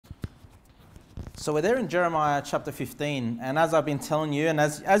So we're there in Jeremiah chapter 15, and as I've been telling you, and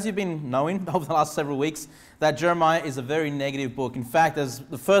as you've been knowing over the last several weeks, that Jeremiah is a very negative book. In fact, as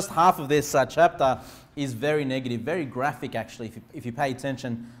the first half of this chapter is very negative, very graphic actually, if you pay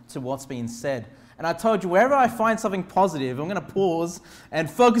attention to what's being said. And I told you, wherever I find something positive, I'm going to pause and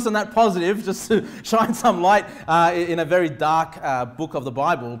focus on that positive just to shine some light in a very dark book of the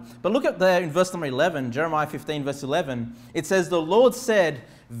Bible. But look at there in verse number 11, Jeremiah 15 verse 11. It says, "The Lord said,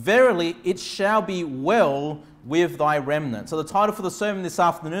 verily it shall be well with thy remnant." So the title for the sermon this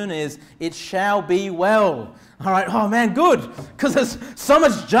afternoon is, "It shall be well." All right, oh man, good. Because there's so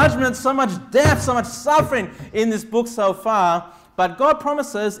much judgment, so much death, so much suffering in this book so far. But God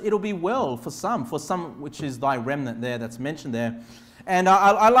promises it'll be well for some, which is thy remnant there that's mentioned there. And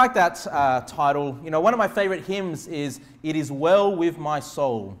I like that title. You know, one of my favorite hymns is, "It is well with my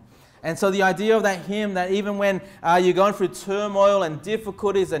soul." And so the idea of that hymn, that even when you're going through turmoil and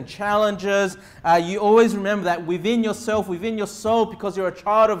difficulties and challenges, you always remember that within yourself, within your soul, because you're a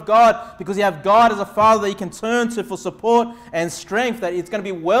child of God, because you have God as a Father that you can turn to for support and strength, that it's going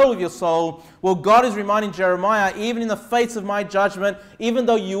to be well with your soul. Well, God is reminding Jeremiah, even in the face of my judgment, even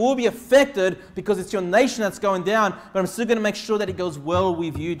though you will be affected because it's your nation that's going down, but I'm still going to make sure that it goes well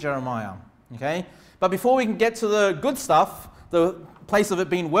with you, Jeremiah. Okay? But before we can get to the good stuff, the place of it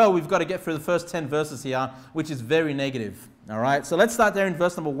being well, we've got to get through the first 10 verses here, which is very negative. All right, so let's start there in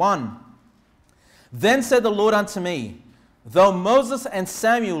verse number 1. "Then said the Lord unto me, though Moses and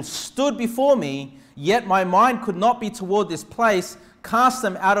Samuel stood before me, yet my mind could not be toward this place. Cast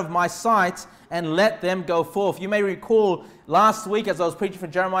them out of my sight and let them go forth." You may recall last week as I was preaching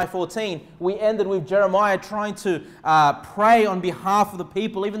from Jeremiah 14, we ended with Jeremiah trying to pray on behalf of the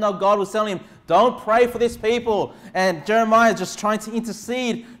people, even though God was telling him, don't pray for this people. And Jeremiah is just trying to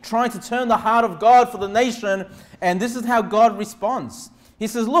intercede, trying to turn the heart of God for the nation. And this is how God responds. He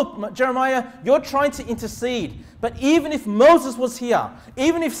says, look, Jeremiah, you're trying to intercede. But even if Moses was here,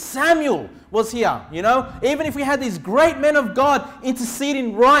 even if Samuel was here, you know, even if we had these great men of God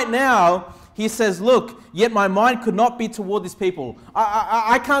interceding right now, he says, look, yet my mind could not be toward these people.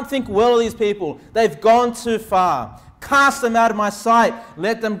 I can't think well of these people. They've gone too far. Cast them out of my sight.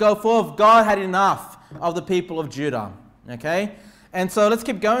 Let them go forth. God had enough of the people of Judah. Okay? And so let's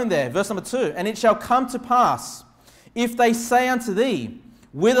keep going there. Verse number 2. "And it shall come to pass, if they say unto thee,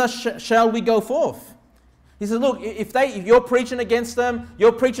 whither shall we go forth?" He says, look, if you're preaching against them,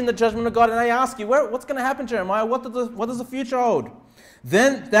 you're preaching the judgment of God, and they ask you, what's going to happen, Jeremiah? What does the future hold?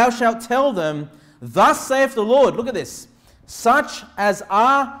 "Then thou shalt tell them, thus saith the Lord," look at this, "such as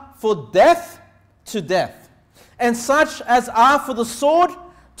are for death to death, and such as are for the sword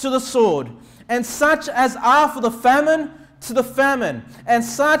to the sword, and such as are for the famine to the famine, and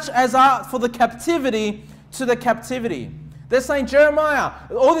such as are for the captivity to the captivity." They're saying, Jeremiah,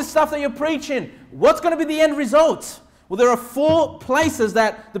 all this stuff that you're preaching, what's going to be the end result? Well, there are 4 places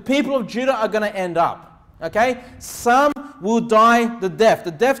that the people of Judah are going to end up. Okay? Some will die the death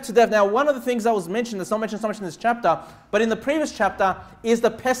to death. Now, one of the things that was mentioned, that's not mentioned so much in this chapter, but in the previous chapter, is the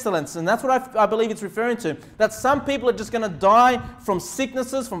pestilence. And that's what I believe it's referring to. That some people are just going to die from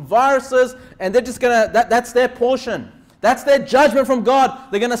sicknesses, from viruses, and they're just going to, that's their portion. That's their judgment from God.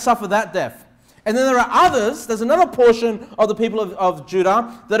 They're going to suffer that death. And then there are others, there's another portion of the people of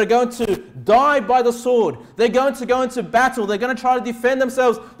Judah that are going to die by the sword. They're going to go into battle. They're going to try to defend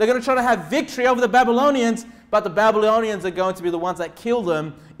themselves. They're going to try to have victory over the Babylonians, but the Babylonians are going to be the ones that kill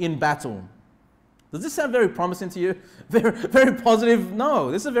them in battle. Does this sound very promising to you? Very, very positive? No,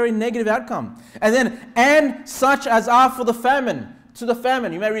 this is a very negative outcome. And then, "and such as are for the famine." To the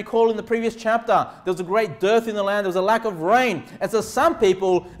famine. You may recall in the previous chapter, there was a great dearth in the land. There was a lack of rain. And so some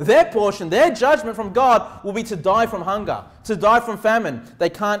people, their portion, their judgment from God will be to die from hunger, to die from famine. They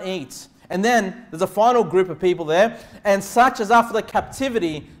can't eat. And then there's a final group of people there. "And such as are for the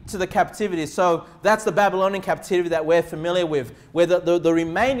captivity to the captivity." So that's the Babylonian captivity that we're familiar with, where the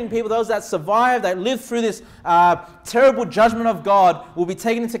remaining people, those that survive, that live through this terrible judgment of God, will be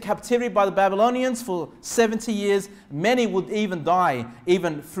taken into captivity by the Babylonians for 70 years. Many would even die,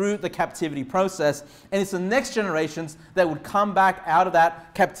 even through the captivity process. And it's the next generations that would come back out of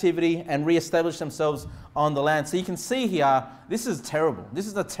that captivity and reestablish themselves on the land. So you can see here, this is terrible. This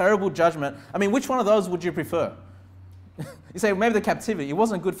is a terrible judgment. I mean, which one of those would you prefer? You say, well, maybe the captivity. It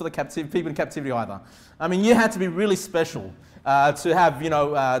wasn't good for the people in captivity either. I mean, you had to be really special to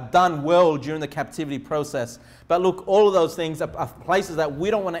have, done well during the captivity process. But look, all of those things are places that we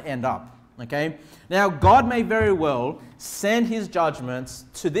don't want to end up. Okay? Now, God may very well send his judgments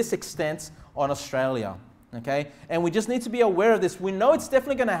to this extent on Australia. Okay? And we just need to be aware of this. We know it's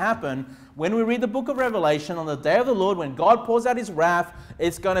definitely going to happen when we read the book of Revelation on the day of the Lord, when God pours out his wrath.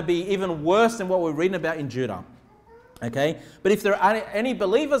 It's going to be even worse than what we're reading about in Judah. Okay? But if there are any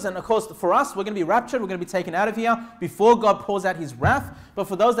believers, and of course for us, we're going to be raptured, we're going to be taken out of here before God pours out his wrath. But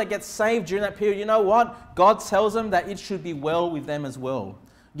for those that get saved during that period, you know what? God tells them that it should be well with them as well.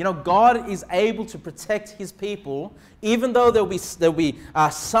 You know, God is able to protect his people, even though there'll be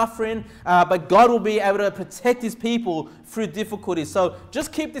suffering, but God will be able to protect his people through difficulties. So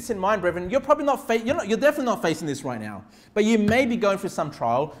just keep this in mind, brethren. You're probably you're definitely not facing this right now, but you may be going through some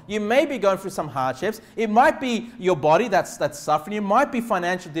trial. You may be going through some hardships. It might be your body that's suffering. It might be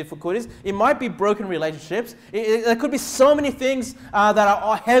financial difficulties. It might be broken relationships. There could be so many things that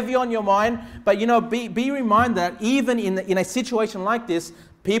are heavy on your mind. But you know, be reminded that even in a situation like this,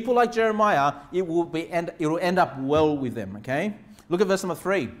 people like Jeremiah, it will end up well with them, okay? Look at verse number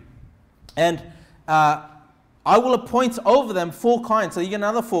 3. And I will appoint over them 4 kinds. So you get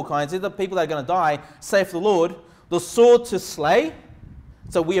another 4 kinds. These are the people that are going to die, saith the Lord. The sword to slay.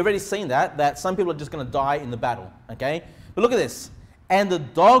 So we already seen that some people are just going to die in the battle, okay? But look at this. And the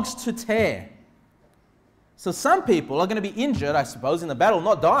dogs to tear. So some people are going to be injured, I suppose, in the battle,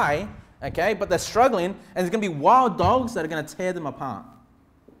 not die, okay? But they're struggling, and there's going to be wild dogs that are going to tear them apart.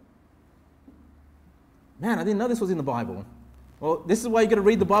 Man, I didn't know this was in the Bible. Well, this is why you got to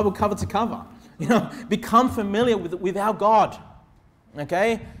read the Bible cover to cover. You know, become familiar with our God.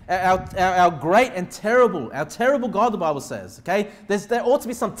 Okay? Our great and terrible God, the Bible says. Okay? There ought to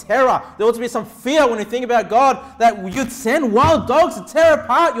be some terror. There ought to be some fear when you think about God, that you'd send wild dogs to tear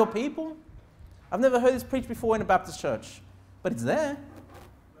apart your people. I've never heard this preached before in a Baptist church, but it's there.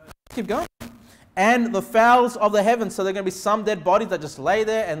 Keep going. And the fowls of the heavens. So there are going to be some dead bodies that just lay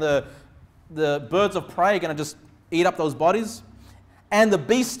there, and the birds of prey are going to just eat up those bodies. And the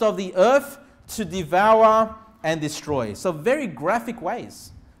beasts of the earth to devour and destroy. So very graphic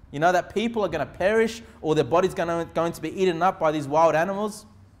ways. You know, that people are going to perish, or their bodies are going to be eaten up by these wild animals.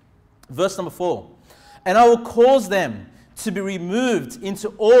 Verse number 4. And I will cause them to be removed into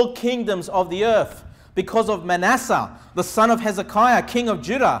all kingdoms of the earth, because of Manasseh, the son of Hezekiah, king of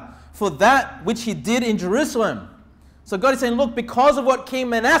Judah, for that which he did in Jerusalem. So God is saying, look, because of what King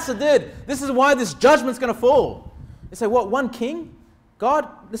Manasseh did, this is why this judgment's going to fall. You say, what, one king? God,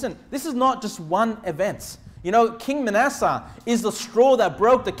 listen, this is not just one event. You know, King Manasseh is the straw that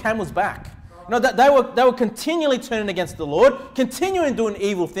broke the camel's back. You know, that they were continually turning against the Lord, continuing doing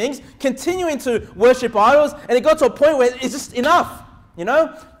evil things, continuing to worship idols, and it got to a point where it's just enough. You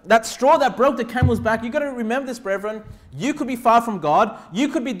know, that straw that broke the camel's back, you've got to remember this, brethren. You could be far from God. You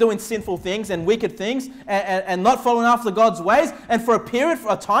could be doing sinful things and wicked things and not following after God's ways. And for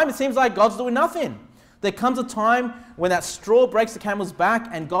a time, it seems like God's doing nothing. There comes a time when that straw breaks the camel's back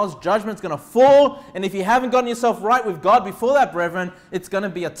and God's judgment is going to fall. And if you haven't gotten yourself right with God before that, brethren, it's going to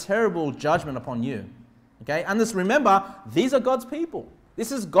be a terrible judgment upon you. Okay? And just remember, these are God's people.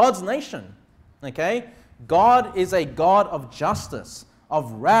 This is God's nation. Okay? God is a God of justice,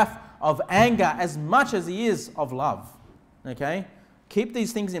 of wrath, of anger, as much as he is of love. Okay? Keep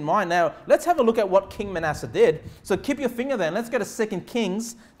these things in mind. Now, let's have a look at what King Manasseh did. So keep your finger there and let's go to 2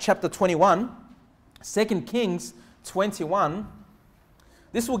 Kings chapter 21. 2 Kings 21.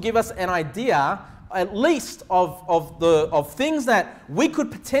 This will give us an idea, at least, of things that we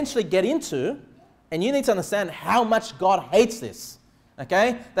could potentially get into. And you need to understand how much God hates this.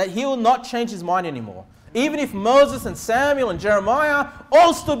 Okay? That he will not change his mind anymore. Even if Moses and Samuel and Jeremiah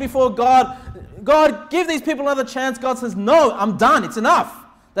all stood before God, God, give these people another chance. God says, no, I'm done. It's enough.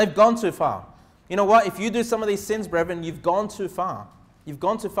 They've gone too far. You know what? If you do some of these sins, brethren, you've gone too far. You've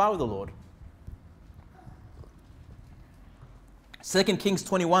gone too far with the Lord. 2 Kings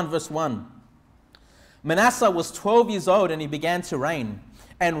 21 verse 1. Manasseh was 12 years old and he began to reign,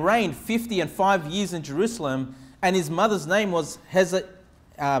 and reigned 50 years in Jerusalem, and his mother's name was Hephzibah.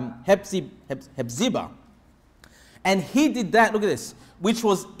 And he did that, look at this, which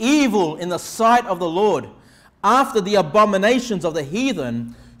was evil in the sight of the Lord, after the abominations of the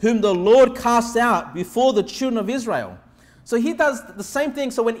heathen, whom the Lord cast out before the children of Israel. So he does the same thing.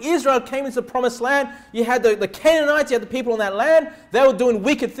 So when Israel came into the promised land, you had the Canaanites, you had the people on that land. They were doing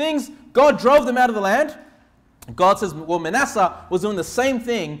wicked things. God drove them out of the land. God says, well, Manasseh was doing the same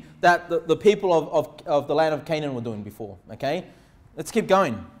thing that the people of the land of Canaan were doing before. Okay? Let's keep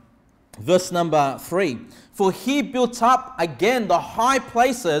going. Verse number 3. For he built up again the high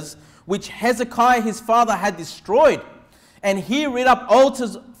places which Hezekiah his father had destroyed. And he reared up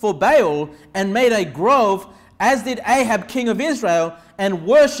altars for Baal and made a grove, as did Ahab king of Israel, and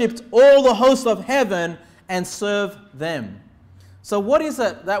worshipped all the hosts of heaven and served them. So what is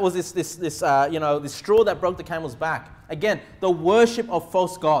it that was this straw that broke the camel's back? Again, the worship of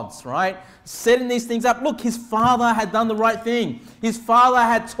false gods, right? Setting these things up. Look, his father had done the right thing. His father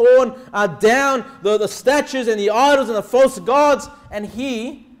had torn down the statues and the idols and the false gods, and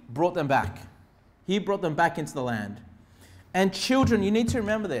he brought them back. He brought them back into the land. And children, you need to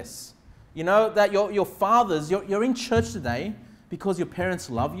remember this. You know, that your fathers, you're in church today because your parents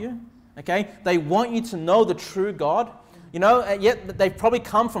love you, okay? They want you to know the true God. You know, yet they've probably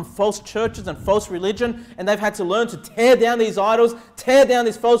come from false churches and false religion, and they've had to learn to tear down these idols, tear down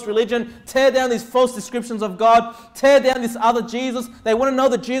this false religion, tear down these false descriptions of God, tear down this other Jesus. They want to know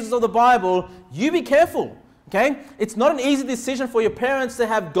the Jesus of the Bible. You be careful, okay? It's not an easy decision for your parents to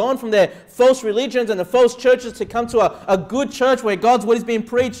have gone from their false religions and the false churches to come to a good church where God's word is being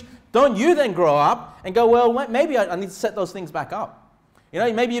preached. Don't you then grow up and go, well, maybe I need to set those things back up. You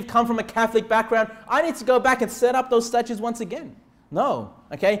know, maybe you've come from a Catholic background. I need to go back and set up those statues once again. No,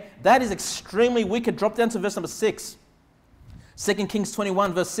 okay? That is extremely wicked. Drop down to verse number 6. 2 Kings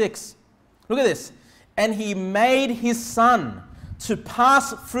 21, verse 6. Look at this. And he made his son to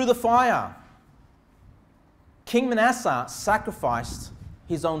pass through the fire. King Manasseh sacrificed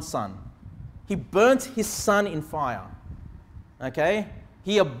his own son. He burnt his son in fire. Okay?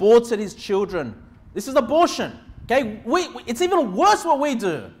 He aborted his children. This is abortion. Okay, it's even worse what we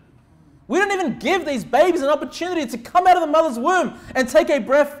do. We don't even give these babies an opportunity to come out of the mother's womb and take a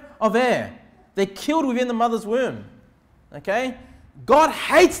breath of air. They're killed within the mother's womb. Okay? God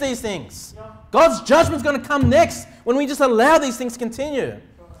hates these things. God's judgment is going to come next when we just allow these things to continue.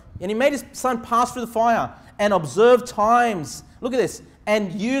 And he made his son pass through the fire and observe times. Look at this.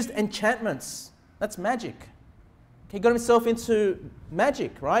 And used enchantments. That's magic. He got himself into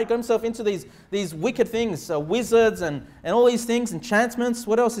magic, right? He got himself into these wicked things, wizards and all these things, enchantments.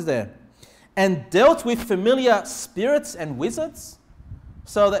 What else is there? And dealt with familiar spirits and wizards,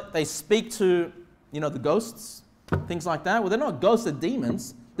 so that they speak to, the ghosts, things like that. Well, they're not ghosts, they're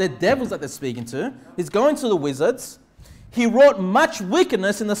demons. They're devils that they're speaking to. He's going to the wizards. He wrought much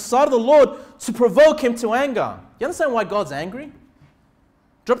wickedness in the sight of the Lord to provoke him to anger. You understand why God's angry?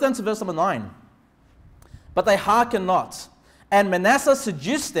 Drop down to verse number 9. But they hearkened not. And Manasseh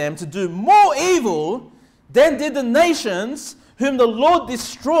seduced them to do more evil than did the nations whom the Lord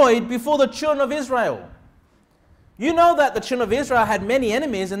destroyed before the children of Israel. You know that the children of Israel had many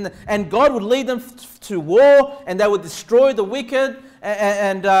enemies, and God would lead them to war, and they would destroy the wicked.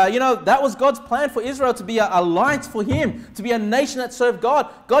 And that was God's plan for Israel, to be a light for him, to be a nation that served God.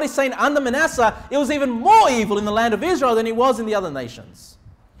 God is saying under Manasseh, it was even more evil in the land of Israel than it was in the other nations.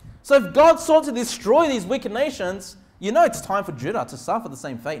 So if God sought to destroy these wicked nations, it's time for Judah to suffer the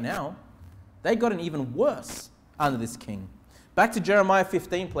same fate now. They got an even worse under this king. Back to Jeremiah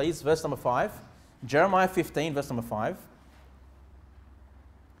 15, please, verse number 5. Jeremiah 15, verse number 5.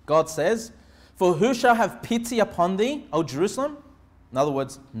 God says, "For who shall have pity upon thee, O Jerusalem?" In other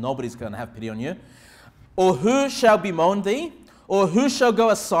words, nobody's going to have pity on you. "Or who shall bemoan thee? Or who shall go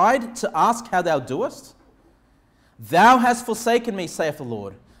aside to ask how thou doest? Thou hast forsaken me, saith the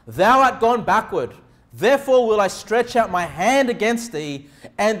Lord. Thou art gone backward. Therefore will I stretch out my hand against thee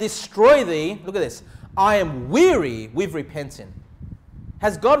and destroy thee." Look at this. "I am weary with repenting."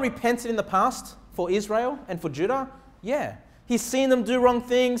 Has God repented in the past for Israel and for Judah? Yeah. He's seen them do wrong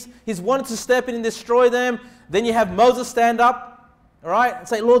things. He's wanted to step in and destroy them. Then you have Moses stand up, all right, and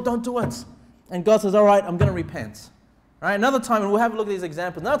say, "Lord, don't do it." And God says, "All right, I'm going to repent." All right, another time, and we'll have a look at these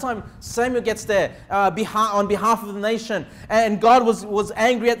examples. Another time, Samuel gets there on behalf of the nation, and God was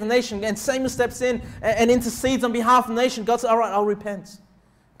angry at the nation, and Samuel steps in and intercedes on behalf of the nation. God says, "All right, I'll repent."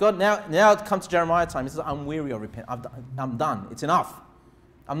 God, now it comes to Jeremiah time. He says, "I'm weary of repent. I'm done. It's enough.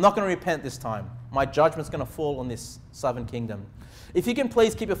 I'm not going to repent this time. My judgment's going to fall on this southern kingdom." If you can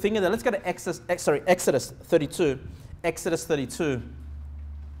please keep your finger there. Let's go to Exodus 32. Exodus 32.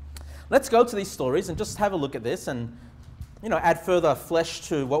 Let's go to these stories and just have a look at this and add further flesh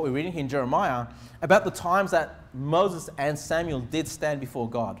to what we're reading here in Jeremiah about the times that Moses and Samuel did stand before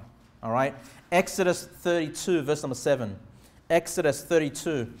God. All right? Exodus 32, verse number 7. Exodus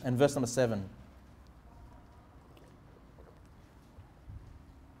 32 and verse number 7.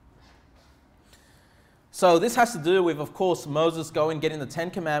 So this has to do with, of course, Moses going, getting the 10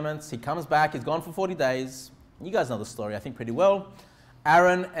 Commandments. He comes back. He's gone for 40 days. You guys know the story, I think, pretty well.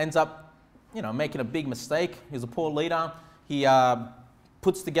 Aaron ends up, making a big mistake. He's a poor leader. He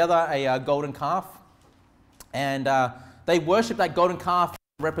puts together a golden calf, and they worship that golden calf,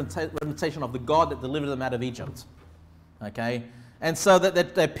 representation of the God that delivered them out of Egypt. Okay, and so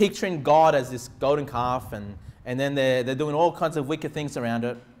that they're picturing God as this golden calf, and then they're doing all kinds of wicked things around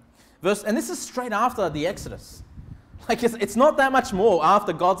it. And this is straight after the Exodus. Like it's not that much more.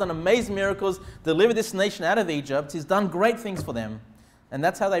 After God's done amazing miracles, delivered this nation out of Egypt, he's done great things for them. And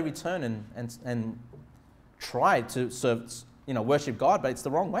that's how they return and try to serve, worship God, but it's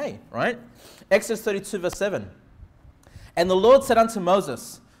the wrong way, right? Exodus 32 verse 7. And the Lord said unto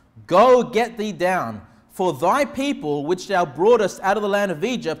Moses, Go get thee down, for thy people which thou broughtest out of the land of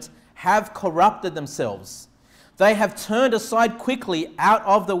Egypt have corrupted themselves. They have turned aside quickly out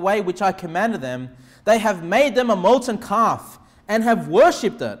of the way which I commanded them. They have made them a molten calf, and have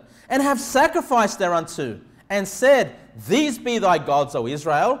worshipped it, and have sacrificed thereunto, and said, These be thy gods, O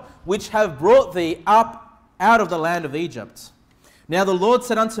Israel, which have brought thee up out of the land of Egypt. Now the Lord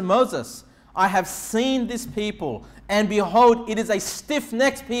said unto Moses, I have seen this people, and behold, it is a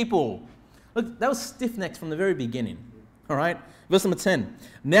stiff-necked people. Look, that was stiff-necked from the very beginning. All right? Verse number 10.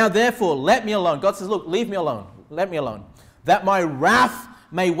 Now therefore, let me alone. God says, look, leave me alone. Let me alone. That my wrath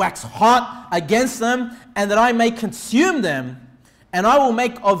may wax hot against them, and that I may consume them, and I will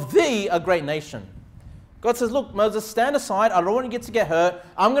make of thee a great nation. God says, look, Moses, stand aside. I don't want you to get hurt.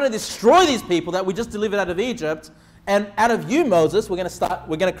 I'm going to destroy these people that we just delivered out of Egypt. And out of you, Moses, we're going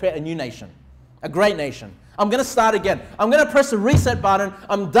to create a new nation, a great nation. I'm going to start again. I'm going to press the reset button.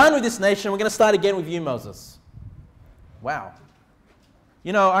 I'm done with this nation. We're going to start again with you, Moses. Wow.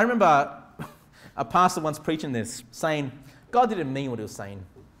 I remember a pastor once preaching this, saying, God didn't mean what he was saying.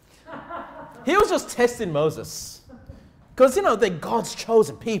 He was just testing Moses. Because, they're God's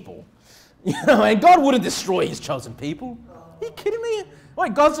chosen people. And God wouldn't destroy his chosen people. Are you kidding me?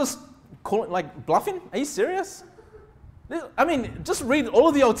 Wait, God's just bluffing? Are you serious? I mean, just read all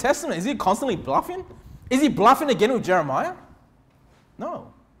of the Old Testament. Is he constantly bluffing? Is he bluffing again with Jeremiah?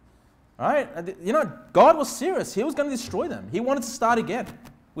 No. All right? God was serious. He was going to destroy them. He wanted to start again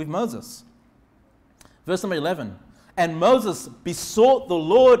with Moses. Verse number 11. And Moses besought the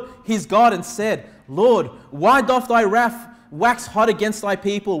Lord his God and said, Lord, why doth thy wrath wax hot against thy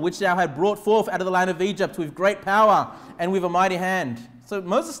people, which thou had brought forth out of the land of Egypt with great power and with a mighty hand? So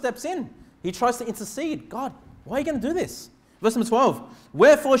Moses steps in. He tries to intercede. God, why are you going to do this? Verse number 12.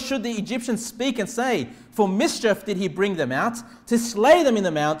 Wherefore should the Egyptians speak and say, For mischief did he bring them out, to slay them in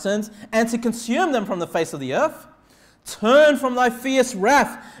the mountains, and to consume them from the face of the earth? Turn from thy fierce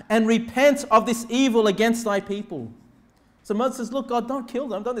wrath, and repent of this evil against thy people. So Moses says, look, God, don't kill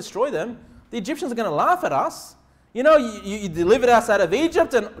them, don't destroy them. The Egyptians are going to laugh at us. You delivered us out of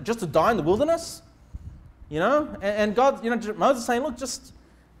Egypt and just to die in the wilderness. And God, Moses is saying, look,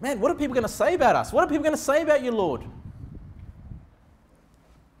 man, what are people going to say about us? What are people going to say about you, Lord?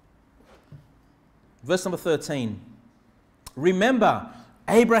 Verse number 13. Remember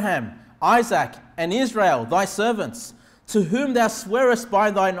Abraham, Isaac, and Israel, thy servants, to whom thou swearest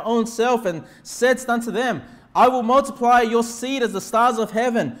by thine own self, and saidst unto them, I will multiply your seed as the stars of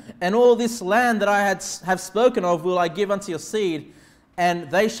heaven, and all this land that I have spoken of will I give unto your seed, and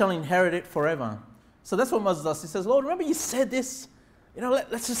they shall inherit it forever. So that's what Moses does. He says, Lord, remember you said this?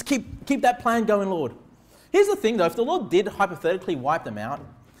 Let's just keep that plan going, Lord. Here's the thing, though. If the Lord did hypothetically wipe them out,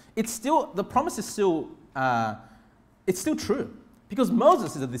 the promise is still true. Because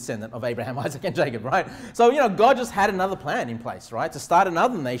Moses is a descendant of Abraham, Isaac, and Jacob, right? So, God just had another plan in place, right? To start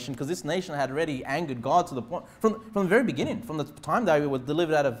another nation, because this nation had already angered God to the point, from the very beginning, from the time they were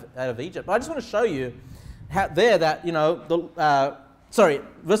delivered out of Egypt. But I just want to show you verse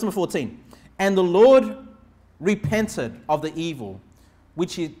number 14. And the Lord repented of the evil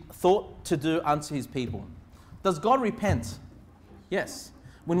which he thought to do unto his people. Does God repent? Yes.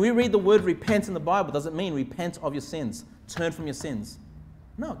 When we read the word repent in the Bible, does it mean repent of your sins? Turn from your sins?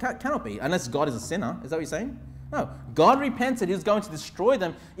 No, it cannot be, unless God is a sinner. Is that what you're saying? No. God repented. He was going to destroy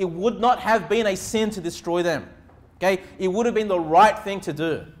them. It would not have been a sin to destroy them. Okay? It would have been the right thing to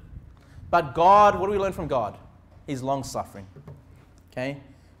do. But God, what do we learn from God? He's long-suffering. Okay?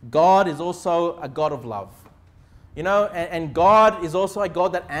 God is also a God of love. And God is also a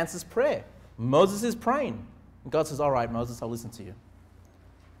God that answers prayer. Moses is praying. And God says, all right, Moses, I'll listen to you.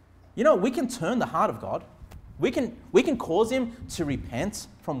 We can turn the heart of God. We can cause him to repent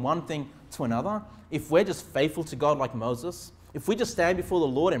from one thing to another if we're just faithful to God like Moses. If we just stand before the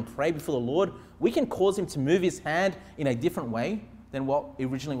Lord and pray before the Lord, we can cause him to move his hand in a different way than what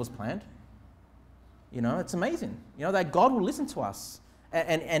originally was planned. It's amazing. That God will listen to us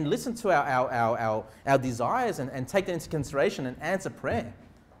and listen to our desires and take that into consideration and answer prayer.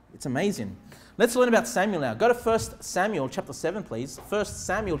 It's amazing. Let's learn about Samuel now. Go to 1 Samuel chapter 7, please. 1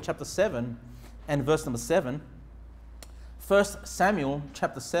 Samuel chapter 7 and verse number 7. 1 Samuel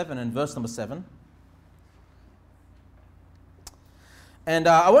chapter 7 and verse number 7. And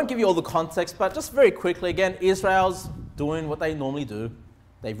I won't give you all the context, but just very quickly, again, Israel's doing what they normally do.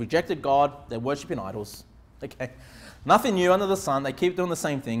 They've rejected God. They're worshipping idols. Okay, nothing new under the sun. They keep doing the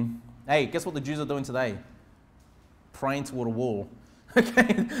same thing. Hey, guess what the Jews are doing today? Praying toward a wall.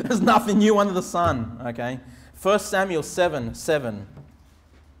 Okay, there's nothing new under the sun. Okay, 1 Samuel 7:7.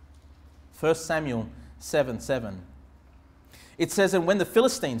 1 Samuel 7:7. It says, and when the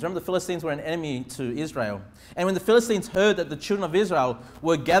Philistines, remember the Philistines were an enemy to Israel, and when the Philistines heard that the children of Israel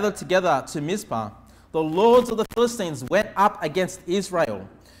were gathered together to Mizpah, the lords of the Philistines went up against Israel.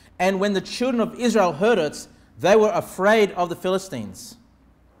 And when the children of Israel heard it, they were afraid of the Philistines.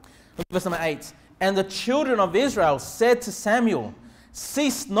 Look at verse number 8. And the children of Israel said to Samuel,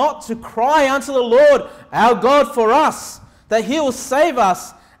 cease not to cry unto the Lord our God for us, that he will save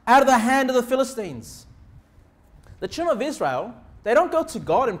us out of the hand of the Philistines. The children of Israel, they don't go to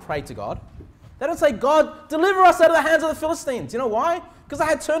God and pray to God. They don't say, God, deliver us out of the hands of the Philistines. You know why? Because they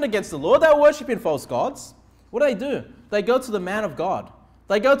had turned against the Lord. They were worshipping false gods. What do? They go to the man of God.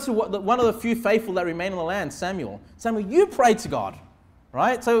 They go to one of the few faithful that remain in the land, Samuel. Samuel, you pray to God,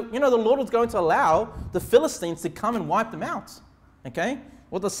 right? So, the Lord was going to allow the Philistines to come and wipe them out. Okay?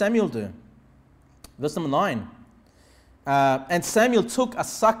 What does Samuel do? Verse number 9. And Samuel took a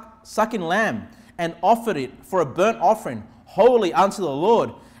sucking lamb and offered it for a burnt offering, holy unto the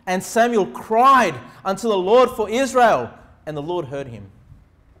Lord. And Samuel cried unto the Lord for Israel, and the Lord heard him.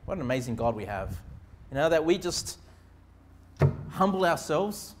 What an amazing God we have. That we just humble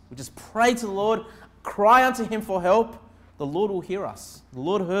ourselves, we just pray to the Lord, cry unto him for help, the Lord will hear us. The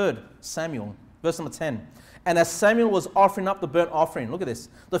Lord heard Samuel. Verse number 10. And as Samuel was offering up the burnt offering, look at this,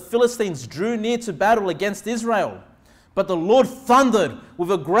 the Philistines drew near to battle against Israel. But the Lord thundered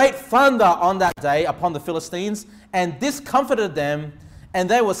with a great thunder on that day upon the Philistines, and this comforted them, and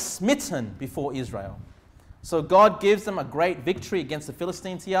they were smitten before Israel. So God gives them a great victory against the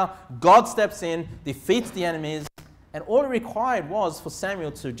Philistines here. God steps in, defeats the enemies, and all it required was for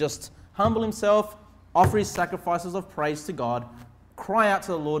Samuel to just humble himself, offer his sacrifices of praise to God, cry out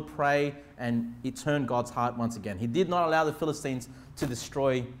to the Lord, pray, and it turned God's heart once again. He did not allow the Philistines to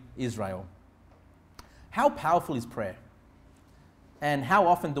destroy Israel. How powerful is prayer? And how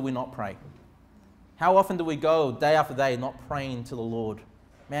often do we not pray? How often do we go day after day not praying to the Lord?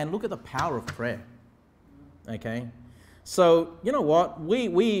 Man, look at the power of prayer. Okay? So, you know what?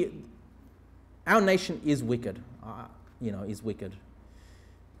 Our nation is wicked. Is wicked.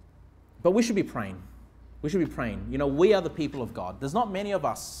 But we should be praying. We should be praying. We are the people of God. There's not many of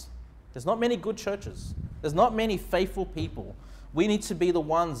us. There's not many good churches. There's not many faithful people. We need to be the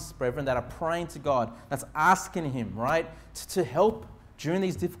ones, brethren, that are praying to God, that's asking him, right, to help during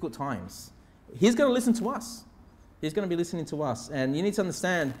these difficult times. He's going to listen to us. He's going to be listening to us. And you need to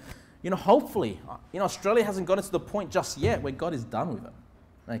understand, hopefully, Australia hasn't gotten to the point just yet where God is done with it.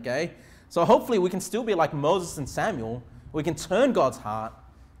 Okay? So hopefully we can still be like Moses and Samuel. We can turn God's heart.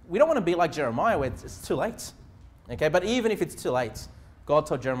 We don't want to be like Jeremiah where it's too late. Okay? But even if it's too late, God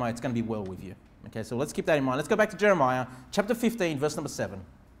told Jeremiah it's going to be well with you. Okay, so let's keep that in mind. Let's go back to Jeremiah chapter 15, verse number 7.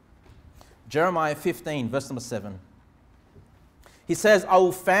 Jeremiah 15, verse number 7. He says, I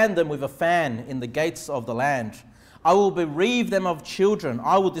will fan them with a fan in the gates of the land. I will bereave them of children.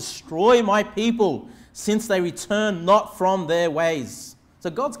 I will destroy my people, since they return not from their ways. So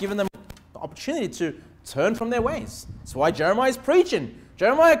God's given them the opportunity to turn from their ways. That's why Jeremiah is preaching.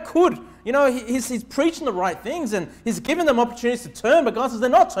 Jeremiah could, he's preaching the right things, and he's giving them opportunities to turn, but God says they're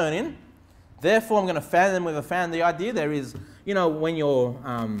not turning. Therefore, I'm going to fan them with a fan. The idea there is, when you're,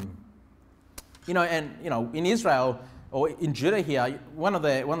 in Israel or in Judah here, one of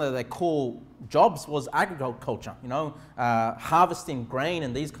their core jobs was agriculture, harvesting grain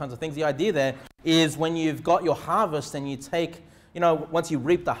and these kinds of things. The idea there is when you've got your harvest and you take, once you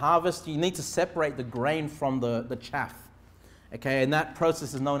reap the harvest, you need to separate the grain from the chaff. Okay, and that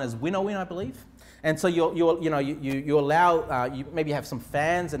process is known as winnowing, I believe. And so you allow, you maybe have some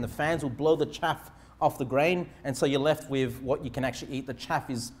fans, and the fans will blow the chaff off the grain, and so you're left with what you can actually eat. The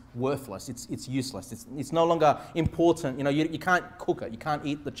chaff is worthless. It's useless. It's no longer important. You can't cook it. You can't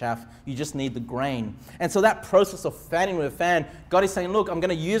eat the chaff. You just need the grain. And so that process of fanning with a fan, God is saying, look, I'm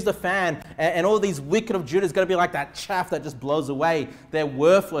going to use the fan, and all these wicked of Judah is going to be like that chaff that just blows away. They're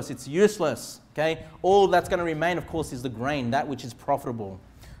worthless. It's useless. Okay? All that's going to remain, of course, is the grain, that which is profitable.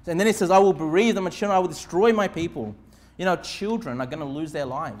 And then he says, I will bereave them of children. I will destroy my people. Children are going to lose their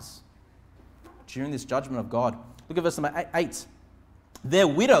lives during this judgment of God. Look at verse number 8. Their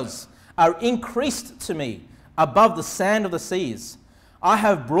widows are increased to me above the sand of the seas. I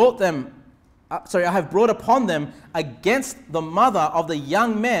have brought upon them against the mother of the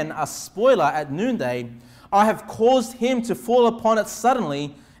young men a spoiler at noonday. I have caused him to fall upon it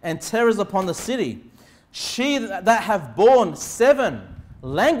suddenly, and terrors upon the city. She that have borne 7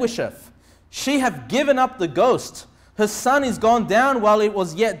 languisheth. She hath given up the ghost. Her son is gone down while it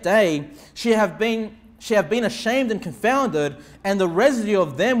was yet day. She have been ashamed and confounded, and the residue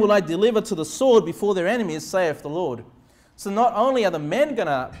of them will I deliver to the sword before their enemies, saith the Lord. So not only are the men going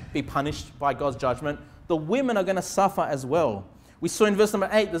to be punished by God's judgment, the women are going to suffer as well. We saw in verse number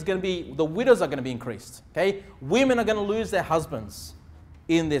 8, the widows are going to be increased. Okay? Women are going to lose their husbands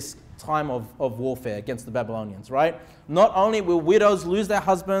in this time of warfare against the Babylonians, right? Not only will widows lose their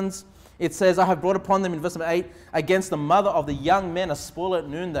husbands, it says, I have brought upon them in verse number 8, against the mother of the young men a spoil at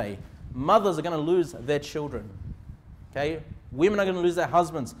noonday. Mothers are going to lose their children. Okay? Women are going to lose their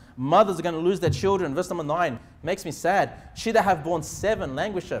husbands. Mothers are going to lose their children. Verse number 9 makes me sad. She that hath borne 7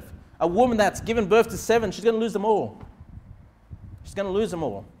 languisheth. A woman that's given birth to 7, she's going to lose them all. She's going to lose them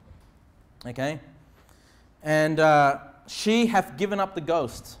all. Okay? And she hath given up the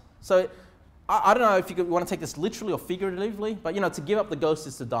ghost. So I don't know if you want to take this literally or figuratively, but to give up the ghost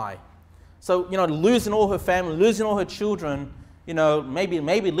is to die. So, losing all her family, losing all her children, maybe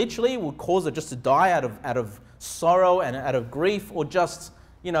literally will cause her just to die out of sorrow and out of grief, or just,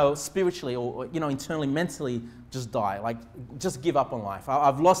 spiritually or, internally, mentally just die. Like, just give up on life.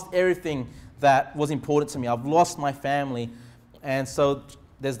 I've lost everything that was important to me. I've lost my family. And so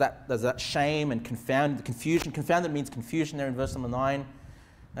there's that shame and confusion. Confounded means confusion there in verse number 9.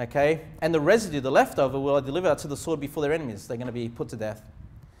 Okay? And the residue, the leftover, will I deliver to the sword before their enemies. They're going to be put to death.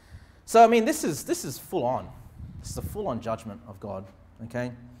 So, I mean, this is full on. This is a full on judgment of God.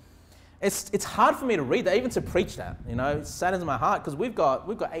 Okay? It's hard for me to read that, even to preach that. It saddens my heart, because we've got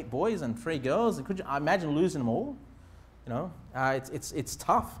 8 boys and 3 girls. Could you imagine losing them all? It's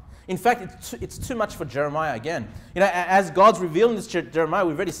tough. In fact, it's too much for Jeremiah again. As God's revealing this to Jeremiah,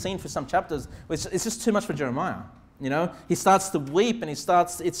 we've already seen for some chapters, it's just too much for Jeremiah. He starts to weep, and it's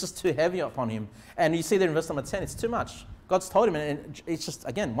just too heavy upon him. And you see there in verse number 10, it's too much. God's told him, and it's just,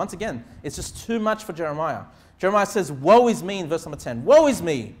 once again, it's just too much for Jeremiah. Jeremiah says, woe is me in verse number 10. Woe is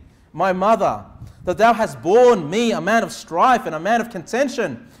me, my mother, that thou hast borne me, a man of strife and a man of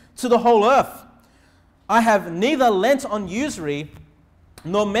contention, to the whole earth. I have neither lent on usury,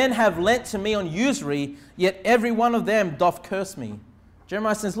 nor men have lent to me on usury, yet every one of them doth curse me.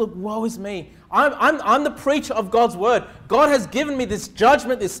 Jeremiah says, look, woe is me. I'm the preacher of God's word. God has given me this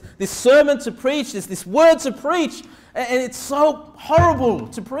judgment, this sermon to preach, this word to preach, and it's so horrible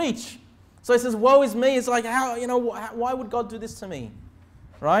to preach. So he says, woe is me. It's like, why would God do this to me?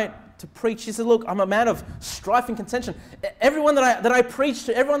 Right? To preach. He said, look, I'm a man of strife and contention. Everyone that I preach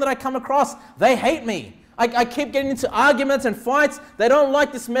to, everyone that I come across, they hate me. I keep getting into arguments and fights. They don't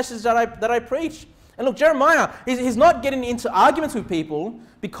like this message that I preach. And look, Jeremiah, he's not getting into arguments with people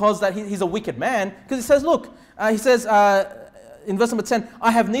because that he's a wicked man. Because he says, look, in verse number 10,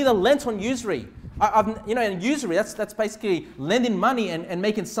 I have neither lent on usury. And usury, that's basically lending money and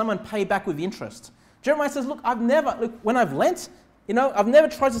making someone pay back with interest. Jeremiah says, look, when I've lent, I've never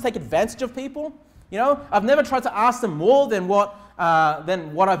tried to take advantage of people. I've never tried to ask them more than what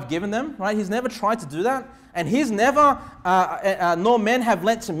I've given them, right? He's never tried to do that. And he's never, nor men have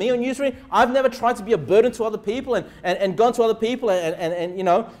lent to me on usury. I've never tried to be a burden to other people and gone to other people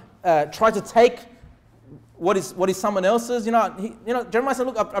and try to take what is someone else's. Jeremiah said,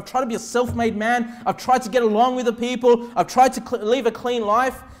 look, I've tried to be a self-made man. I've tried to get along with the people. I've tried to live a clean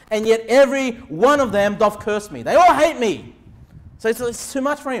life. And yet every one of them doth curse me. They all hate me. So it's too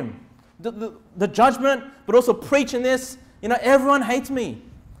much for him. The judgment, but also preaching this, everyone hates me.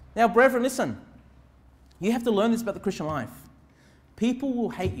 Now, brethren, listen. You have to learn this about the Christian life. People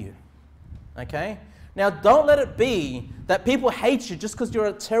will hate you. Okay? Now, don't let it be that people hate you just because you're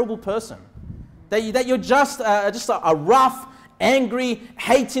a terrible person. That you're just a rough, angry,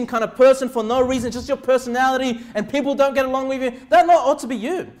 hating kind of person for no reason, just your personality, and people don't get along with you. That ought to be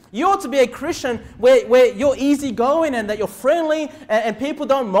you. You ought to be a Christian where you're easygoing and that you're friendly and people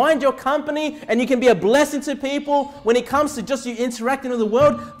don't mind your company and you can be a blessing to people when it comes to just you interacting with the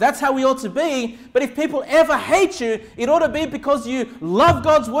world. That's how we ought to be. But if people ever hate you, it ought to be because you love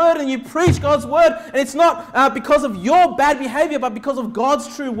God's word and you preach God's word, and it's not because of your bad behavior, but because of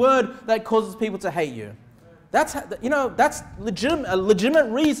God's true word that causes people to hate you. That's a legitimate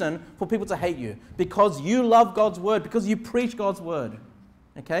reason for people to hate you, because you love God's word, because you preach God's word.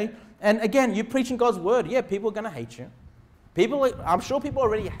 Okay? And again, you're preaching God's word. Yeah, people are going to hate you. I'm sure people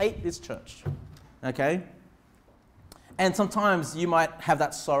already hate this church. Okay? And sometimes you might have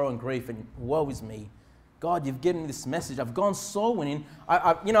that sorrow and grief and woe is me. God, you've given me this message. I've gone soul winning.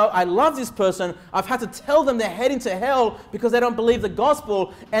 I love this person. I've had to tell them they're heading to hell because they don't believe the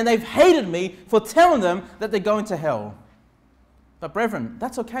gospel, and they've hated me for telling them that they're going to hell. But brethren,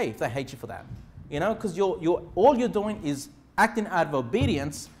 that's okay if they hate you for that. Because all you're doing is acting out of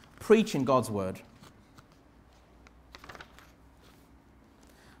obedience preaching God's word.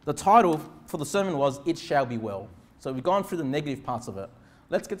 The title for the sermon was, It Shall Be Well. So we've gone through the negative parts of it.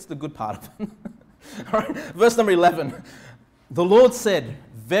 Let's get to the good part of it. All right, verse number 11. The Lord said,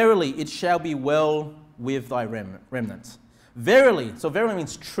 verily it shall be well with thy remnant. Verily, so verily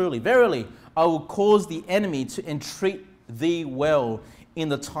means truly. Verily, I will cause the enemy to entreat thee well in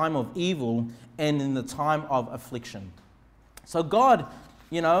the time of evil and in the time of affliction. So God,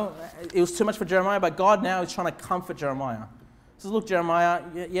 you know, it was too much for Jeremiah, but God now is trying to comfort Jeremiah. He says, look, Jeremiah,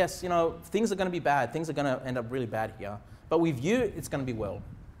 yes, you know, things are going to be bad. Things are going to end up really bad here. But with you, it's going to be well.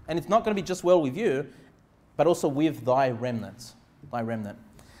 And it's not going to be just well with you, but also with thy remnant. Thy remnant.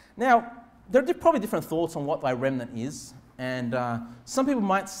 Now, there are probably different thoughts on what thy remnant is. And some people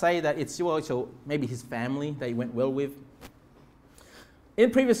might say that it's, well, so maybe his family that he went well with. In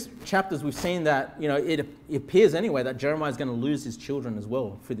previous chapters, we've seen that, you know, it appears anyway that Jeremiah is going to lose his children as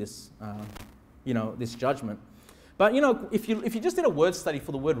well for this, you know, this judgment. But, you know, if you just did a word study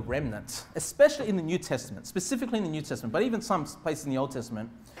for the word remnant, especially in the New Testament, specifically in the New Testament, but even some places in the Old Testament,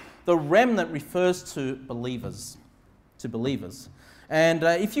 the remnant refers to believers, And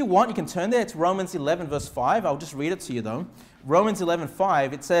if you want, you can turn there to Romans 11, verse 5. I'll just read it to you, though. Romans 11,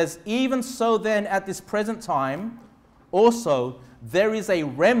 5, it says, even so then at this present time, also there is a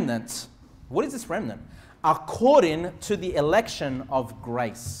remnant. What is this remnant? According to the election of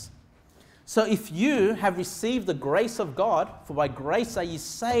grace. So if you have received the grace of God, for by grace are ye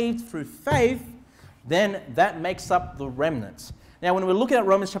saved through faith, then that makes up the remnant. Now, when we're looking at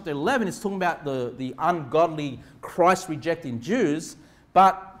Romans chapter 11, it's talking about the ungodly, Christ-rejecting Jews,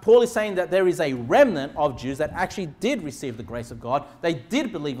 but Paul is saying that there is a remnant of Jews that actually did receive the grace of God. They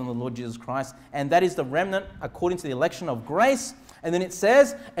did believe in the Lord Jesus Christ, and that is the remnant according to the election of grace. And then it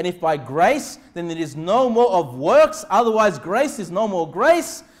says, and if by grace, then it is no more of works, otherwise grace is no more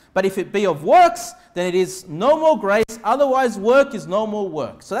grace. But if it be of works, then it is no more grace, otherwise work is no more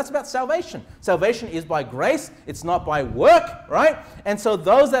work. So that's about salvation. Salvation is by grace, it's not by work, right? And so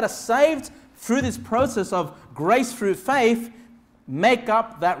those that are saved through this process of grace through faith make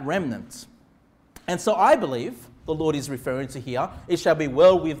up that remnant. And so I believe the Lord is referring to here, it shall be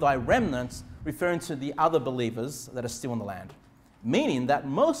well with thy remnants, referring to the other believers that are still in the land. Meaning that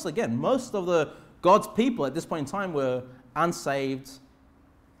most of the God's people at this point in time were unsaved,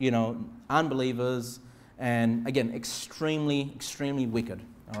 you know, unbelievers, and again, extremely, extremely wicked,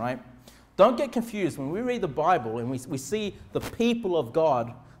 all right? Don't get confused. When we read the Bible and we see the people of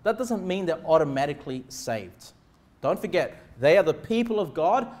God, that doesn't mean they're automatically saved. Don't forget, they are the people of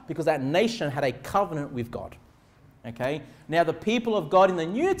God because that nation had a covenant with God, okay? Now, the people of God in the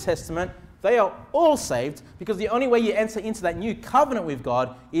New Testament, they are all saved because the only way you enter into that new covenant with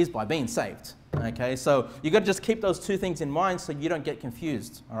God is by being saved. Okay, so you've got to just keep those two things in mind so you don't get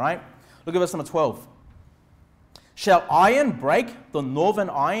confused, all right? Look at verse number 12. Shall iron break the northern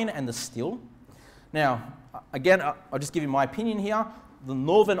iron and the steel? Now, again, I'll just give you my opinion here. The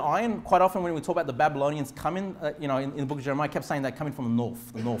northern iron, quite often when we talk about the Babylonians coming, you know, in the book of Jeremiah, kept saying they're coming from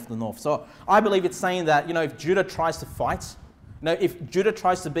the north. So I believe it's saying that, you know, if Judah tries to fight, you know, if Judah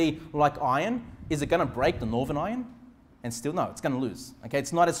tries to be like iron, is it going to break the northern iron? And still, no, it's going to lose. Okay,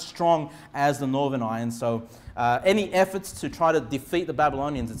 it's not as strong as the northern iron. So any efforts to try to defeat the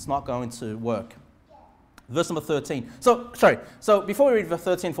Babylonians, it's not going to work. Verse number 13. So before we read verse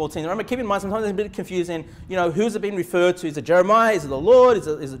 13, 14, remember, keep in mind, sometimes it's a bit confusing. You know, who's it being referred to? Is it Jeremiah? Is it the Lord? Is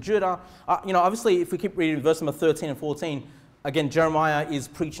it Judah? You know, obviously, if we keep reading verse number 13 and 14, again, Jeremiah is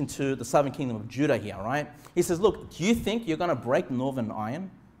preaching to the southern kingdom of Judah here, right? He says, look, do you think you're going to break northern iron?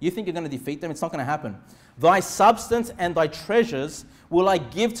 You think you're going to defeat them? It's not going to happen. Thy substance and thy treasures will I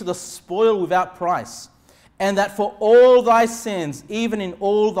give to the spoil without price, and that for all thy sins, even in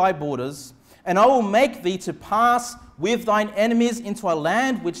all thy borders, and I will make thee to pass with thine enemies into a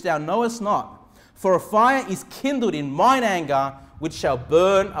land which thou knowest not. For a fire is kindled in mine anger, which shall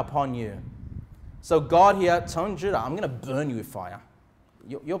burn upon you. So God here telling Judah, I'm going to burn you with fire.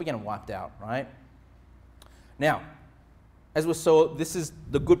 You'll be getting wiped out, right? Now, as we saw, this is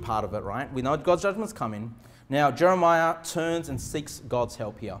the good part of it, right? We know God's judgment's coming. Now, Jeremiah turns and seeks God's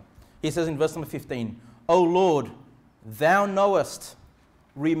help here. He says in verse number 15, O Lord, thou knowest,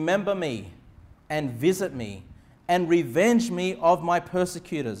 remember me, and visit me, and revenge me of my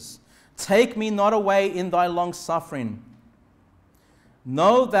persecutors. Take me not away in thy long suffering.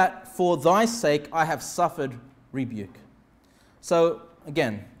 Know that for thy sake I have suffered rebuke. So,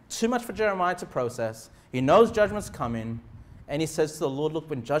 again, too much for Jeremiah to process. He knows judgment's coming. And he says to the Lord, look,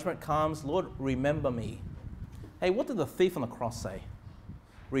 when judgment comes, Lord, remember me. Hey, what did the thief on the cross say?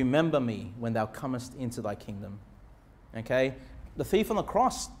 Remember me when thou comest into thy kingdom. Okay? The thief on the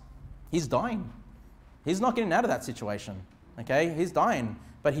cross he's dying. He's not getting out of that situation. Okay, he's dying.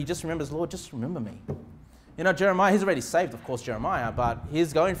 But he just remembers, Lord, just remember me. You know, Jeremiah, he's already saved, of course, Jeremiah, but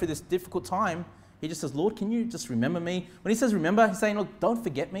he's going through this difficult time. He just says, Lord, can you just remember me? When he says remember, he's saying, look, don't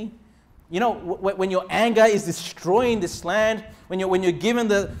forget me. You know, when your anger is destroying this land, when you're given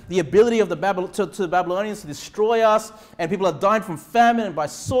the ability of to the Babylonians to destroy us, and people are dying from famine and by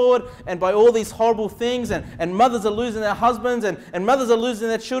sword and by all these horrible things, and mothers are losing their husbands and mothers are losing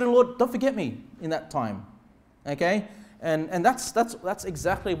their children, Lord, don't forget me in that time. Okay? And that's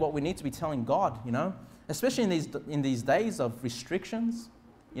exactly what we need to be telling God, you know, especially in these days of restrictions,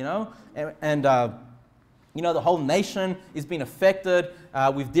 you know, and you know, the whole nation is being affected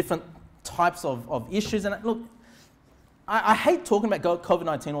with different types of issues. And look, I hate talking about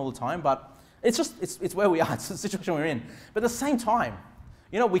COVID-19 all the time, but it's where we are. It's the situation we're in. But at the same time,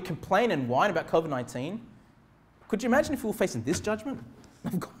 you know, we complain and whine about COVID-19. Could you imagine if we were facing this judgment?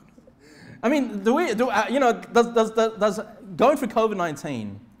 I mean, you know, does going through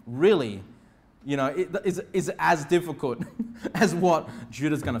COVID-19 really, you know, is as difficult as what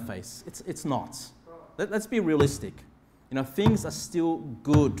Judah's going to face? It's not. Let's be realistic. You know, things are still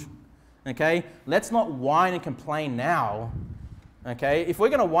good. Okay, let's not whine and complain now. Okay, if we're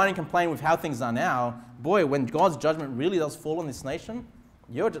going to whine and complain with how things are now, boy, when God's judgment really does fall on this nation,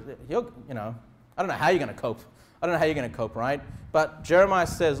 you know, I don't know how you're going to cope. I don't know how you're going to cope, right? But Jeremiah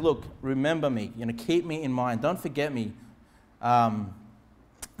says, look, remember me. You know, keep me in mind. Don't forget me. I've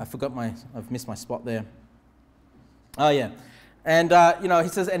missed my spot there. Oh, yeah. And, you know, he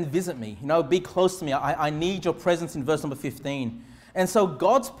says, and visit me. You know, be close to me. I need your presence in verse number 15. And so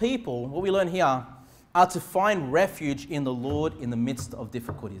God's people, what we learn here, are to find refuge in the Lord in the midst of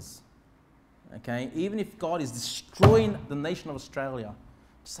difficulties. Okay? Even if God is destroying the nation of Australia,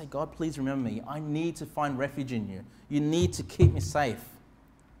 just say, God, please remember me. I need to find refuge in you. You need to keep me safe.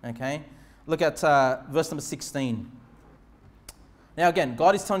 Okay? Look at verse number 16. Now again,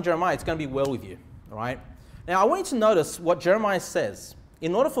 God is telling Jeremiah it's going to be well with you. All right? Now I want you to notice what Jeremiah says.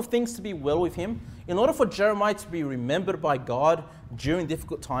 In order for things to be well with him, in order for Jeremiah to be remembered by God during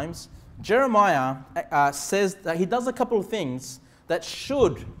difficult times, Jeremiah says that he does a couple of things that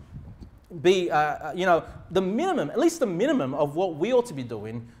should be, you know, the minimum, at least the minimum of what we ought to be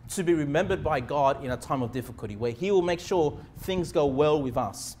doing to be remembered by God in a time of difficulty, where he will make sure things go well with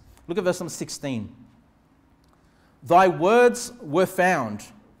us. Look at verse number 16. Thy words were found,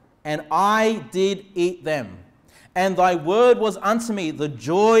 and I did eat them. And thy word was unto me the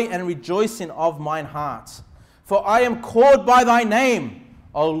joy and rejoicing of mine heart. For I am called by thy name,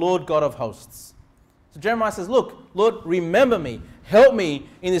 O Lord God of hosts. So Jeremiah says, look, Lord, remember me. Help me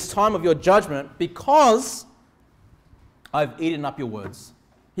in this time of your judgment, because I've eaten up your words.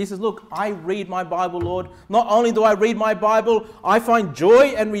 He says, look, I read my Bible, Lord. Not only do I read my Bible, I find joy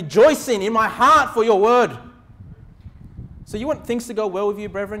and rejoicing in my heart for your word. So you want things to go well with you,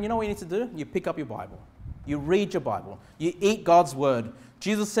 brethren? You know what you need to do? You pick up your Bible. You read your Bible. You eat God's word.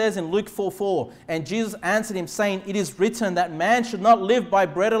 Jesus says in Luke 4:4, and Jesus answered him, saying, it is written that man should not live by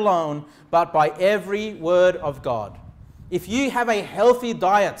bread alone, but by every word of God. If you have a healthy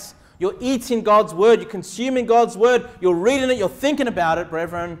diet, you're eating God's word, you're consuming God's word, you're reading it, you're thinking about it,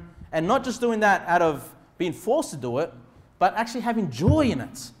 brethren, and not just doing that out of being forced to do it, but actually having joy in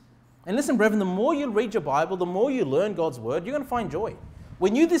it. And listen, brethren, the more you read your Bible, the more you learn God's word, you're going to find joy.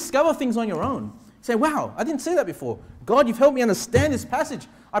 When you discover things on your own, say, wow, I didn't see that before. God, you've helped me understand this passage.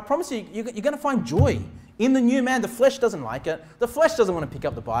 I promise you, you're going to find joy in the new man. The flesh doesn't like it. The flesh doesn't want to pick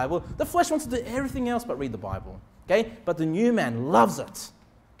up the Bible. The flesh wants to do everything else but read the Bible. Okay? But the new man loves it.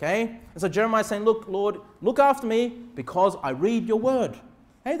 Okay? And so Jeremiah is saying, look, Lord, look after me because I read your word.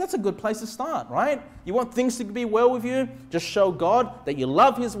 Hey, that's a good place to start, right? You want things to be well with you? Just show God that you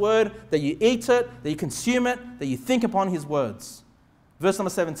love his word, that you eat it, that you consume it, that you think upon his words. Verse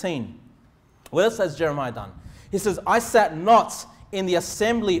number 17. What else has Jeremiah done? He says, I sat not in the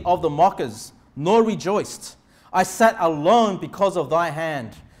assembly of the mockers, nor rejoiced. I sat alone because of thy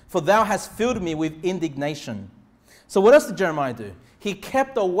hand, for thou hast filled me with indignation. So what else did Jeremiah do? He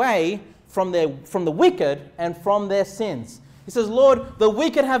kept away from the wicked and from their sins. He says, Lord, the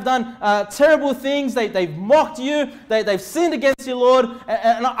wicked have done terrible things. They've mocked you. They've sinned against you, Lord.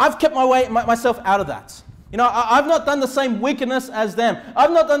 And I've kept myself out of that. You know, I've not done the same wickedness as them.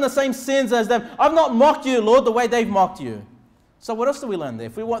 I've not done the same sins as them. I've not mocked you, Lord, the way they've mocked you. So what else do we learn there?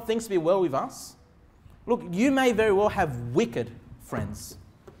 If we want things to be well with us, look, you may very well have wicked friends.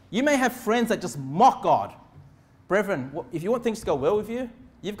 You may have friends that just mock God. Brethren, if you want things to go well with you,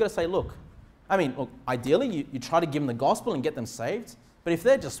 you've got to say, look, ideally, you try to give them the gospel and get them saved. But if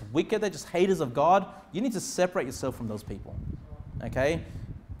they're just wicked, they're just haters of God, you need to separate yourself from those people. Okay?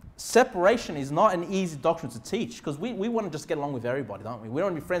 separation is not an easy doctrine to teach, because we want to just get along with everybody, don't we? We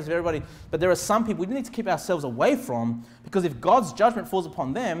don't want to be friends with everybody, but there are some people we need to keep ourselves away from, because if God's judgment falls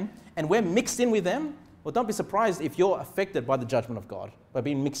upon them and we're mixed in with them, well, don't be surprised if you're affected by the judgment of God, by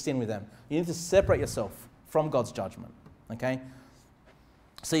being mixed in with them. You need to separate yourself from God's judgment, okay?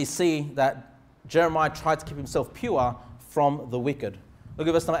 So you see that Jeremiah tried to keep himself pure from the wicked. Look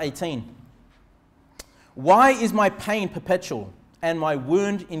at verse number 18. Why is my pain perpetual and my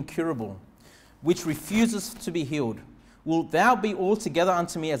wound incurable, which refuses to be healed? Wilt thou be altogether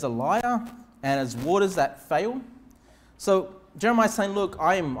unto me as a liar and as waters that fail? So Jeremiah is saying, look,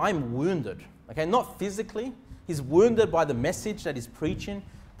 I'm wounded. Okay, not physically. He's wounded by the message that he's preaching,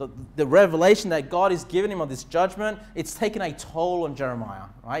 the revelation that God is giving him of this judgment. It's taken a toll on Jeremiah,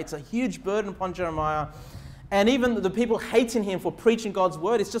 right? It's a huge burden upon Jeremiah. And even the people hating him for preaching God's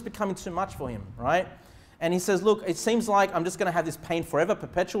word, it's just becoming too much for him, right? And he says, look, it seems like I'm just going to have this pain forever,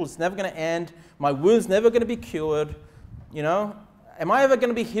 perpetual. It's never going to end. My wound's never going to be cured. You know, am I ever going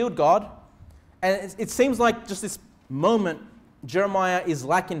to be healed, God? And it seems like just this moment, Jeremiah is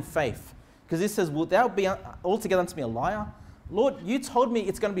lacking faith. Because he says, wilt thou be altogether unto me a liar? Lord, you told me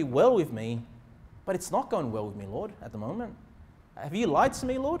it's going to be well with me, but it's not going well with me, Lord, at the moment. Have you lied to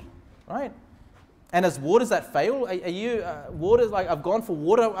me, Lord? Right? And as waters that fail, are you waters like I've gone for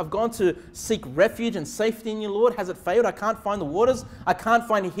water, I've gone to seek refuge and safety in you, Lord. Has it failed? I can't find the waters. I can't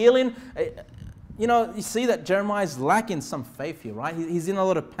find healing. You know, you see that Jeremiah is lacking some faith here, right? He's in a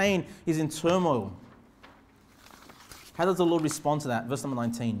lot of pain. He's in turmoil. How does the Lord respond to that? Verse number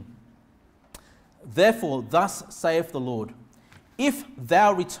 19. Therefore, thus saith the Lord, if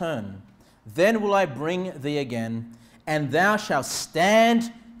thou return, then will I bring thee again, and thou shalt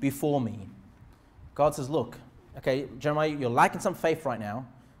stand before me. God says, look, okay, Jeremiah, you're lacking some faith right now,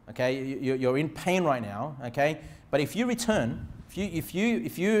 okay? You're in pain right now, okay? But if you return, if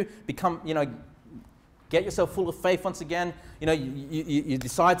you become, you know, get yourself full of faith once again, you know, you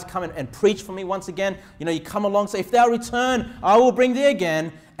decide to come and preach for me once again, you know, you come along, say, if thou return, I will bring thee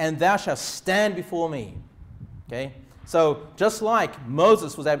again, and thou shalt stand before me, okay? So just like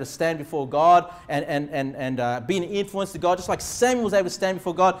Moses was able to stand before God and be an influence to God, just like Samuel was able to stand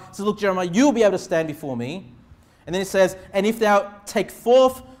before God, he says, look, Jeremiah, you'll be able to stand before me. And then he says, and if thou take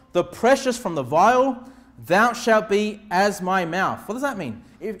forth the precious from the vial, thou shalt be as my mouth. What does that mean?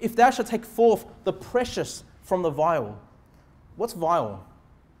 If thou shalt take forth the precious from the vial. What's vial?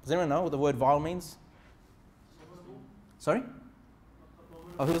 Does anyone know what the word vial means? Sorry?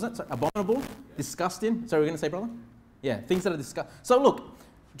 Oh, who was that? Sorry. Abominable? Disgusting? Sorry, we're going to say, brother? Yeah, things that are disgusting. So look,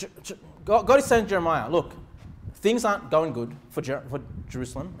 God is saying to Jeremiah, look, things aren't going good for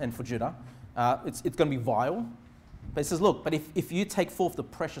Jerusalem and for Judah. It's going to be vile. But he says, look, but if you take forth the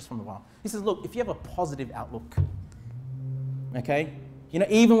precious from the vial. He says, look, if you have a positive outlook, okay, you know,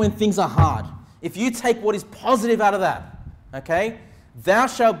 even when things are hard, if you take what is positive out of that, okay, thou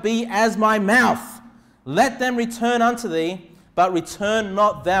shalt be as my mouth. Let them return unto thee, but return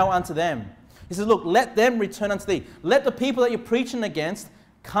not thou unto them. He says, look, let them return unto thee. Let the people that you're preaching against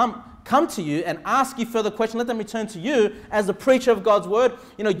come to you and ask you further questions. Let them return to you as the preacher of God's word.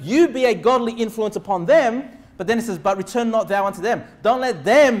 You know, you be a godly influence upon them. But then he says, but return not thou unto them. Don't let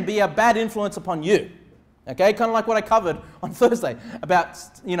them be a bad influence upon you. Okay, kind of like what I covered on Thursday about,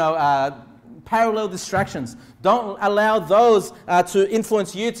 you know, parallel distractions. Don't allow those to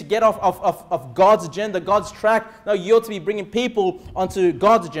influence you to get off God's agenda, God's track. No, you ought to be bringing people onto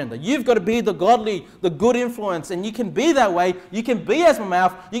God's agenda. You've got to be the godly, the good influence, and you can be that way. You can be as my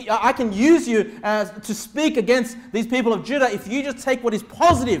mouth. I can use you to speak against these people of Judah if you just take what is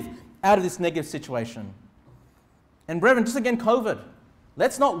positive out of this negative situation. And brethren, just again, COVID.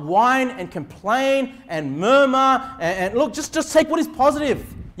 Let's not whine and complain and murmur. And look, just take what is positive.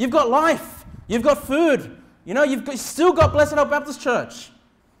 You've got life. You've got food. You know, you've still got Blessed Hope Baptist Church.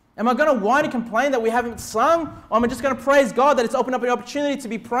 Am I going to whine and complain that we haven't sung? Or am I just going to praise God that it's opened up an opportunity to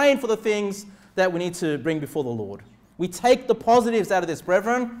be praying for the things that we need to bring before the Lord? We take the positives out of this,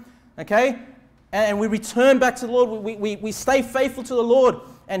 brethren. Okay? And we return back to the Lord. We stay faithful to the Lord.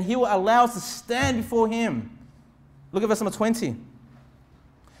 And He will allow us to stand before Him. Look at verse number 20.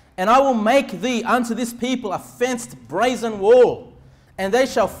 And I will make thee unto this people a fenced brazen wall, and they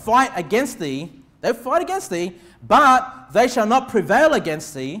shall fight against thee. They'll fight against thee, but they shall not prevail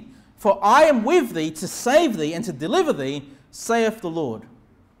against thee, for I am with thee to save thee and to deliver thee, saith the Lord.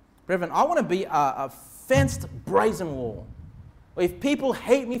 Brethren, I want to be a fenced brazen wall. If people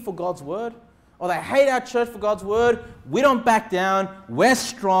hate me for God's word, or they hate our church for God's word, we don't back down, we're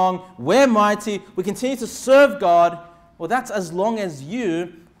strong, we're mighty, we continue to serve God. Well, that's as long as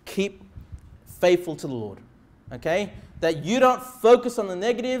you keep faithful to the Lord, okay? That you don't focus on the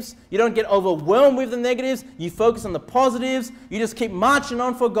negatives. You don't get overwhelmed with the negatives. You focus on the positives. You just keep marching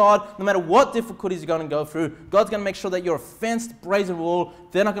on for God no matter what difficulties you're going to go through. God's going to make sure that you're a fenced, brazen wall.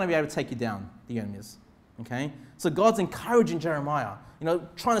 They're not going to be able to take you down, the enemies. Okay? So God's encouraging Jeremiah,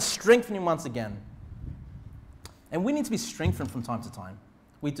 trying to strengthen him once again. And we need to be strengthened from time to time.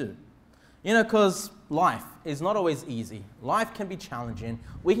 We do. Because life is not always easy. Life can be challenging.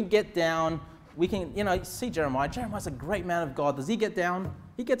 We can get down. We can, see Jeremiah. Jeremiah's a great man of God. Does he get down?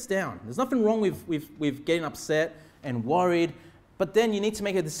 He gets down. There's nothing wrong with getting upset and worried. But then you need to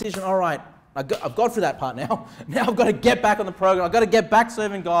make a decision. All right, I've got through that part now. Now I've got to get back on the program. I've got to get back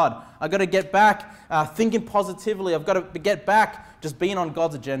serving God. I've got to get back thinking positively. I've got to get back just being on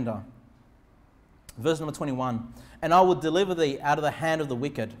God's agenda. Verse number 21. And I will deliver thee out of the hand of the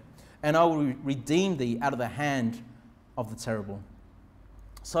wicked, and I will redeem thee out of the hand of the terrible.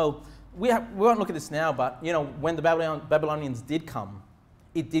 So we won't look at this now, but when the Babylonians did come,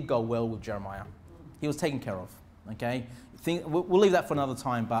 it did go well with Jeremiah. He was taken care of. Okay, we'll leave that for another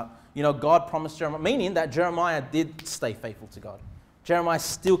time. But God promised Jeremiah, meaning that Jeremiah did stay faithful to God. Jeremiah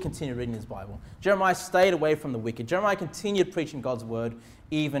still continued reading his Bible. Jeremiah stayed away from the wicked. Jeremiah continued preaching God's word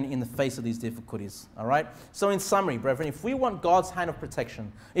even in the face of these difficulties. All right? So in summary, brethren, if we want God's hand of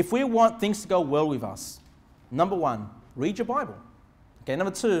protection, if we want things to go well with us, number one, read your Bible. Okay,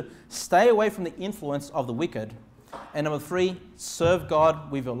 number two, stay away from the influence of the wicked. And number three, serve God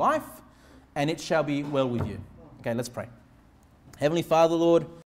with your life, and it shall be well with you. Okay, let's pray. Heavenly Father, Lord,